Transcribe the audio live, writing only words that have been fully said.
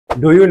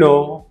Do you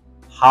know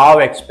how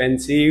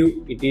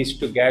expensive it is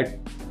to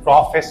get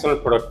professional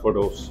product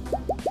photos?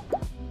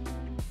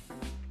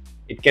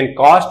 It can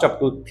cost up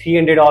to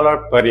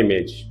 $300 per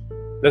image.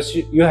 Plus,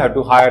 you have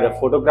to hire a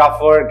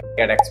photographer,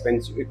 get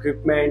expensive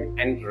equipment,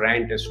 and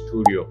rent a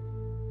studio.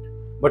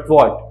 But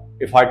what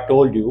if I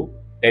told you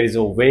there is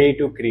a way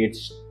to create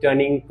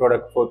stunning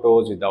product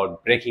photos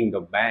without breaking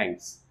the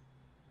banks?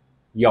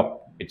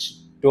 Yup,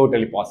 it's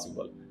totally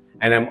possible.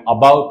 And I'm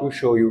about to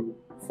show you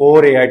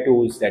 4 AI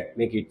tools that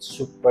make it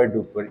super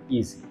duper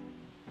easy.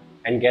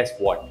 And guess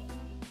what?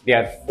 They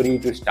are free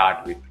to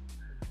start with.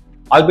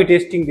 I'll be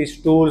testing these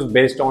tools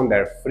based on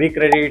their free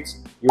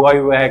credits, UI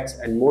UX,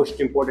 and most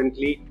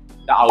importantly,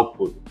 the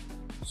output.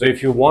 So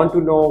if you want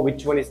to know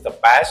which one is the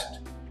best,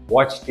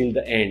 watch till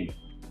the end.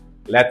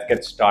 Let's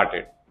get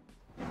started.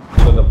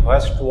 So the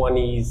first one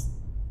is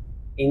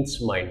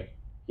Insmind.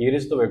 Here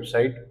is the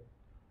website.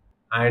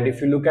 And if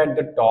you look at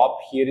the top,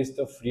 here is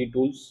the free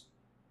tools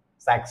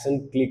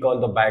section. Click on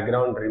the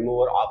background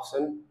remover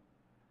option.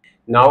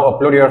 Now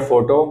upload your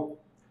photo.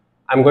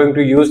 I'm going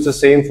to use the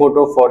same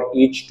photo for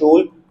each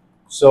tool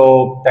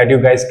so that you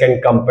guys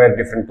can compare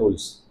different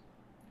tools.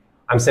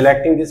 I'm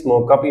selecting this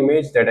mockup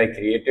image that I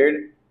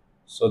created.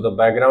 So the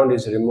background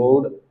is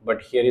removed,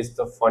 but here is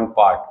the fun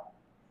part.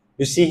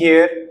 You see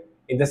here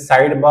in the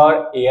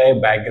sidebar AI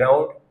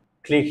background,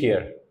 click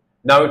here.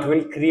 Now it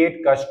will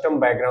create custom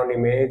background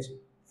image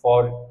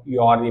for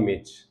your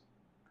image.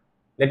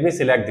 Let me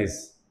select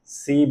this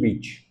sea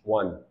beach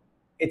one.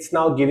 It's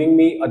now giving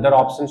me other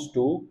options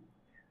too.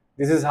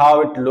 This is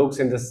how it looks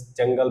in this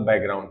jungle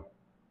background.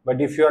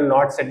 But if you are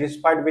not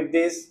satisfied with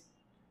this,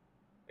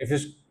 if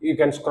you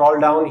can scroll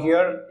down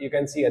here, you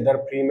can see other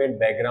pre-made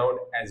background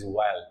as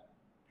well.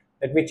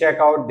 Let me check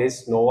out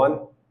this no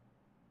one.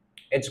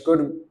 It's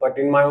good, but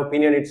in my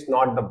opinion, it's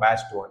not the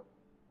best one.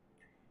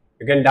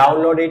 You can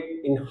download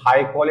it in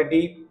high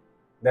quality.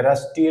 There are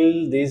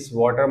still this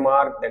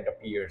watermark that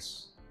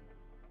appears.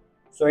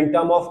 So in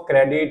terms of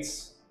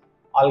credits,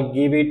 I'll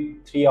give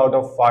it 3 out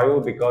of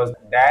 5 because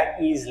there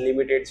is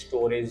limited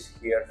storage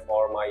here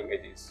for my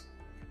images.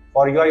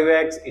 For UI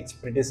UX, it's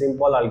pretty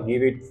simple. I'll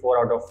give it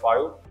 4 out of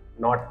 5,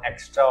 not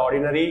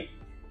extraordinary.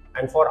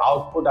 And for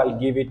output, I'll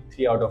give it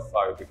 3 out of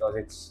 5 because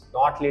it's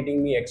not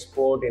letting me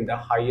export in the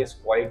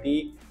highest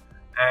quality.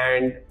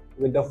 And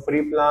with the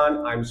free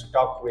plan, I'm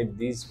stuck with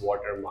this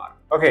watermark.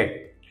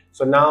 Okay,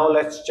 so now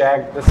let's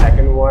check the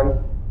second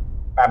one,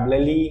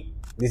 Pebblely.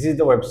 This is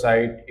the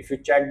website. If you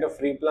check the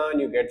free plan,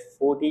 you get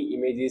 40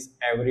 images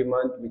every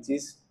month, which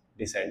is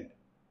decent.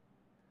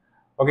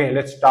 Okay,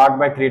 let's start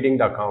by creating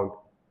the account.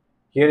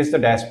 Here is the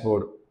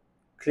dashboard.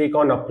 Click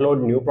on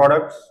upload new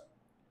products.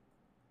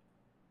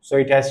 So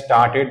it has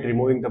started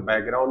removing the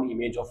background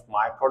image of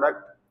my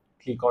product.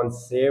 Click on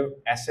save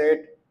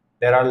asset.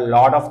 There are a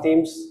lot of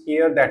themes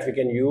here that we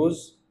can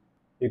use.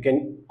 You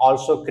can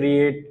also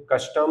create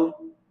custom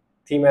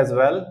theme as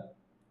well.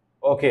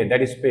 Okay,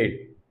 that is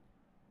paid.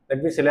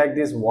 Let me select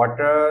this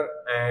water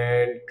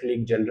and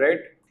click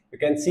generate. You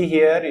can see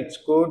here it's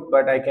good,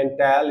 but I can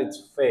tell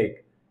it's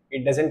fake.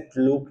 It doesn't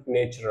look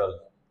natural.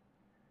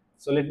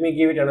 So let me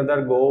give it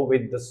another go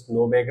with the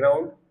snow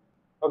background.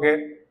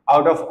 Okay,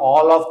 out of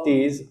all of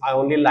these, I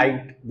only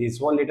liked this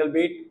one little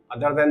bit.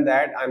 Other than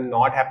that, I'm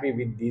not happy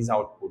with these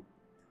output.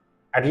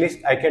 At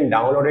least I can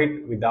download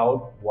it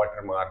without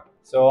watermark.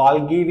 So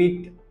I'll give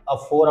it a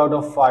 4 out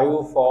of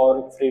 5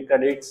 for free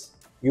credits.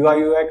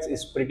 UI UX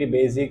is pretty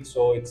basic,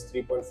 so it's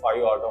 3.5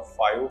 out of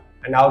 5.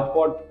 And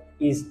output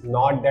is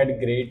not that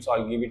great, so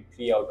I'll give it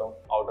 3 out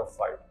of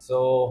 5.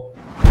 So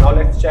now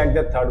let's check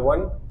the third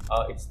one.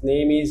 Its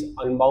name is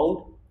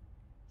Unbound.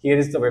 Here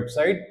is the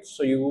website.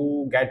 So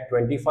you get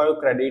 25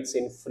 credits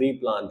in free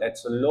plan.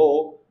 That's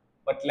low,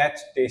 but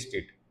let's test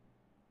it.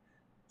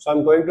 So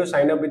I'm going to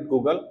sign up with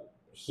Google.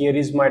 Here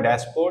is my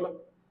dashboard.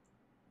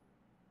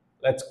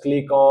 Let's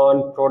click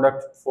on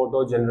product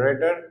photo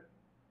generator.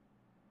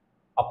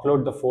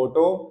 Upload the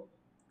photo.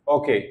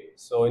 Okay,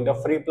 so in the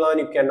free plan,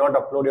 you cannot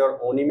upload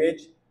your own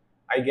image.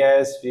 I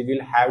guess we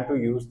will have to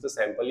use the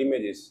sample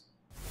images.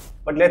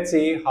 But let's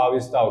see how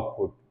is the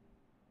output.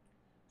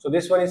 So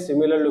this one is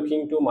similar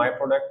looking to my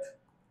product.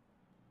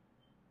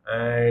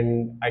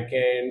 And I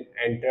can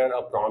enter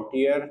a prompt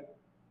here.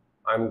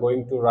 I'm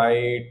going to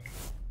write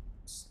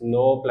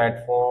snow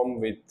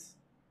platform with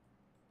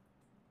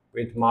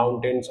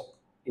mountains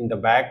in the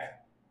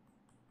back,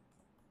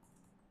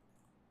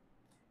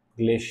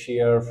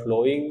 glacier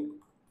flowing.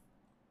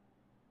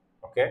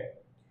 Okay,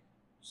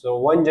 so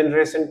one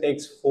generation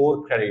takes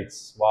 4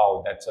 credits.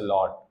 Wow, that's a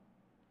lot.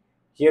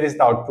 Here is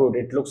the output.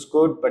 It looks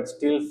good but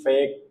still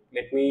fake.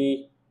 Let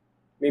me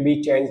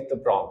maybe change the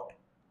prompt.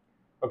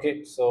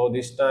 Okay, so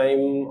this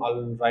time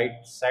I'll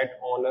write set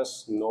on a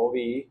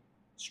snowy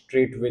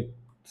street with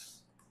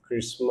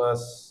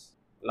Christmas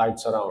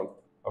lights around.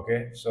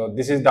 Okay, so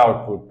this is the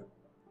output.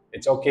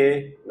 It's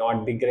okay,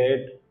 not the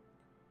great.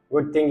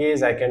 Good thing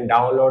is I can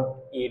download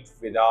it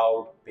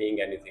without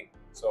paying anything.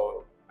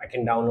 So I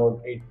can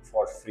download it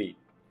for free.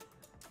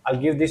 I'll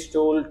give this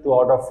tool 2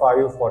 out of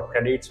 5 for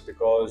credits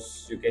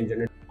because you can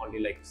generate only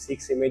like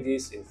 6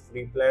 images in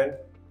free plan.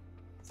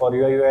 For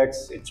UI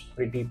UX, it's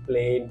pretty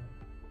plain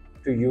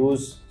to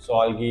use, so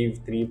I'll give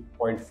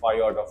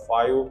 3.5 out of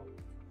 5.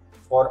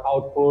 For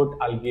output,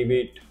 I'll give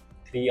it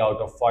 3 out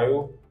of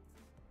 5.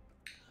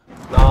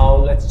 Now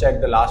let's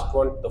check the last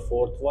one. The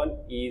fourth one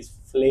is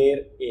Flair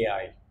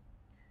AI.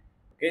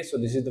 Okay, so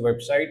this is the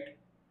website.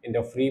 In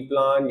the free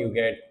plan, you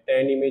get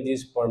 10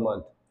 images per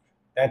month.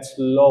 That's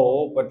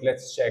low, but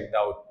let's check the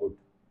output.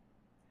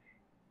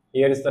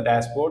 Here is the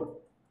dashboard.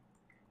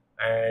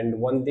 And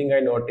one thing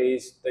I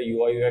noticed, the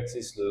UI UX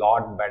is a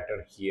lot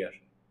better here.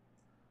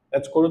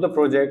 Let's go to the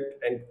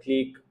project and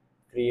click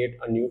create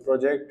a new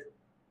project.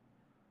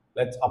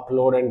 Let's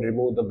upload and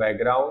remove the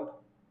background.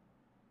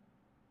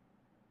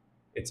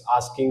 It's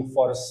asking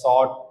for a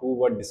short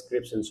 2-word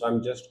description, so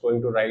I'm just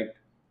going to write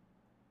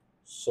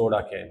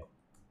soda can.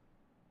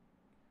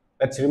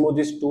 Let's remove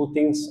these two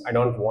things. I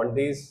don't want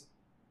these.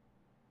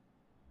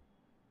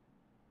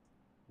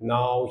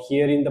 Now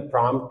here in the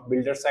prompt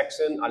builder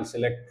section, I'll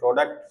select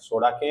product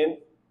soda can.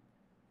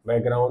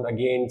 Background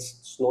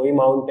against snowy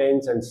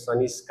mountains and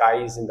sunny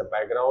skies in the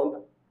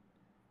background.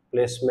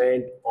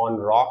 Placement on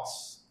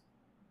rocks.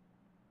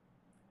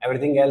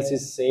 Everything else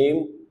is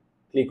same.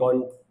 Click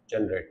on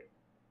generate.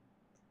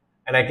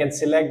 And I can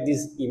select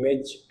this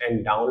image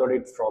and download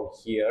it from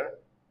here.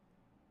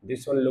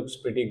 This one looks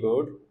pretty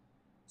good.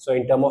 So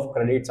in terms of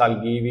credits,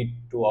 I'll give it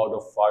 2 out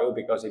of 5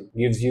 because it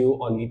gives you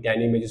only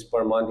 10 images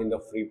per month in the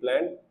free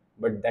plan,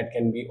 but that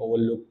can be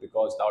overlooked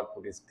because the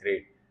output is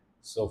great.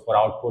 So for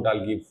output,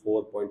 I'll give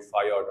 4.5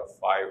 out of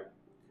 5.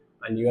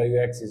 And UI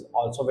UX is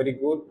also very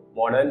good,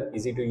 modern,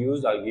 easy to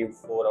use. I'll give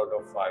 4 out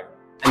of 5.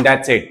 And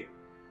that's it.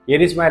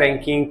 Here is my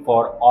ranking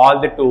for all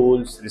the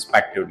tools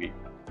respectively.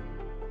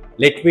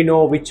 Let me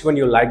know which one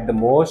you like the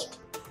most.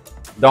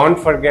 Don't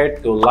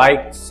forget to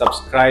like,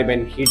 subscribe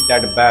and hit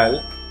that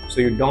bell so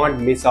you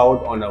don't miss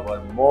out on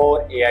our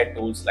more AI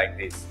tools like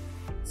this.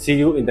 See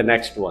you in the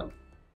next one.